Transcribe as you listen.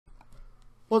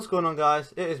What's going on,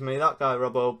 guys? It is me, that guy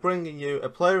Robbo, bringing you a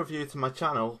player review to my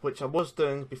channel, which I was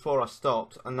doing before I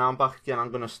stopped, and now I'm back again.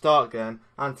 I'm going to start again,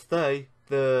 and today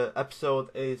the episode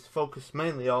is focused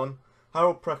mainly on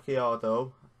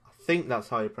Preciado. I think that's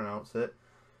how you pronounce it,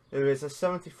 who is a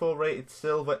 74 rated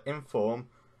silver inform,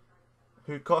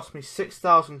 who cost me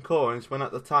 6,000 coins when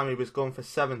at the time he was going for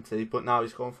 70, but now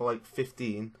he's going for like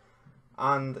 15.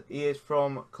 And he is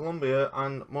from Colombia,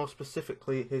 and more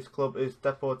specifically his club is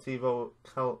Deportivo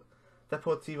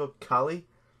Cali,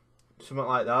 something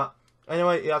like that.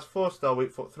 Anyway, he has 4-star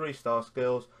weak foot, 3-star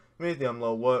skills, medium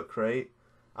low work rate,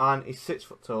 and he's 6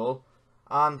 foot tall.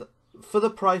 And for the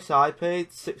price I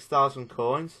paid, 6,000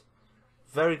 coins,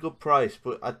 very good price,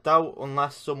 but I doubt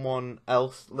unless someone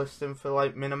else lists him for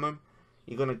like minimum,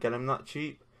 you're going to get him that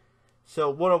cheap. So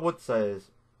what I would say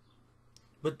is,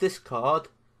 with this card,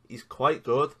 he's quite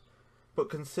good, but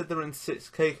considering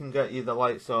 6k can get you the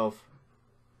likes of,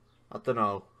 I don't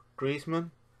know,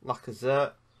 Griezmann,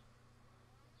 Lacazette,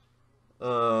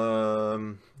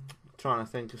 trying to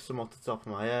think of some off the top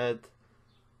of my head,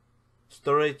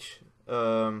 Sturridge,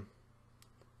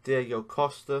 Diego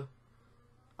Costa.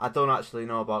 I don't actually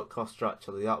know about Costa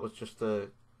actually, that was just a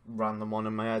random one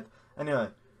in my head. Anyway,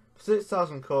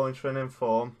 6,000 coins for an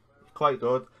inform, quite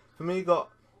good. For me,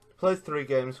 played 3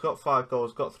 games, got 5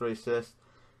 goals, got 3 assists.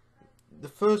 The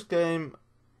first game,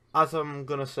 as I'm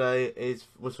going to say,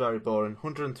 was very boring.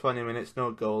 120 minutes, no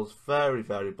goals, very,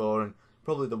 very boring.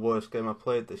 Probably the worst game I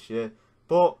played this year.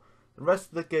 But the rest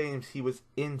of the games, he was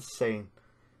insane.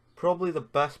 Probably the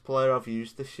best player I've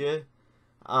used this year.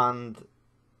 And,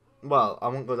 well, I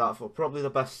won't go that far. Probably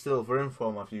the best silver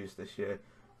inform I've used this year.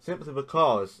 Simply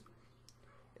because,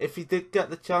 if he did get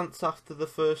the chance after the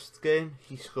first game,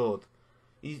 he scored.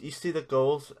 You see the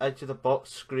goals, edge of the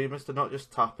box, screamers. They're not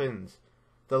just tap-ins.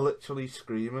 They're literally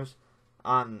screamers.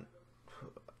 And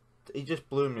he just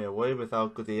blew me away with how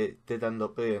good he did end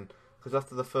up being. Because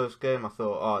after the first game, I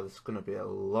thought, oh, this is going to be a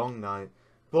long night.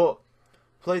 But,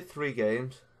 played 3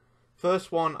 games.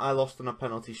 First one, I lost on a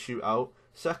penalty shootout.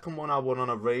 Second one, I won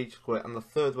on a rage quit. And the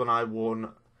third one, I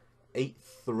won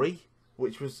 8-3.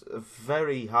 Which was a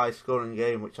very high scoring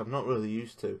game, which I'm not really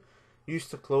used to.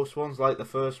 Used to close ones like the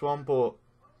first one, but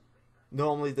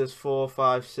normally there's 4,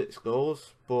 5, 6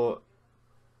 goals, but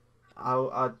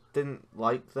I didn't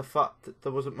like the fact that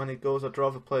there wasn't many goals. I'd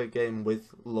rather play a game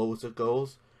with loads of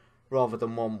goals rather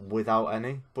than one without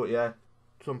any. But yeah,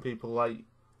 some people like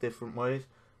different ways.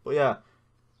 But yeah,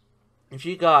 if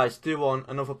you guys do want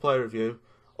another player review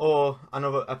or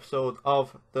another episode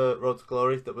of the Road to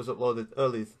Glory that was uploaded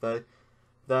earlier today,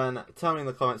 then tell me in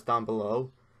the comments down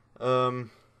below.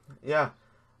 Yeah,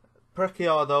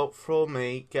 Preciado from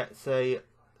me gets a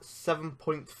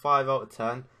 7.5 out of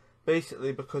 10.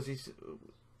 Basically because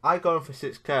I got him for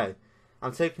 6k.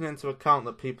 I'm taking into account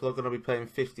that people are going to be paying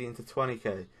 15 to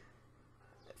 20k.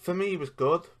 For me, he was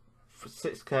good. For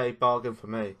 6k, bargain for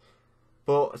me.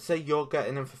 But say you're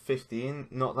getting him for 15,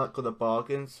 not that good a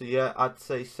bargain. So yeah, I'd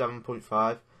say 7.5.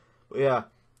 But yeah,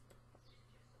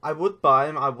 I would buy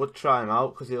him, I would try him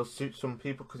out, because he'll suit some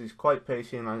people, because he's quite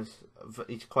pacey and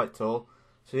he's quite tall.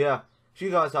 So yeah, if you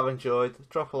guys have enjoyed,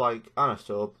 drop a like and a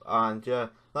sub, and yeah,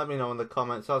 let me know in the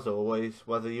comments as always,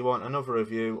 whether you want another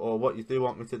review, or what you do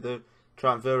want me to do,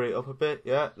 try and vary it up a bit.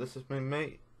 Yeah, this has been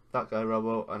me, that guy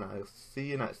Robo, and I'll see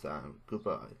you next time.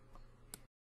 Goodbye.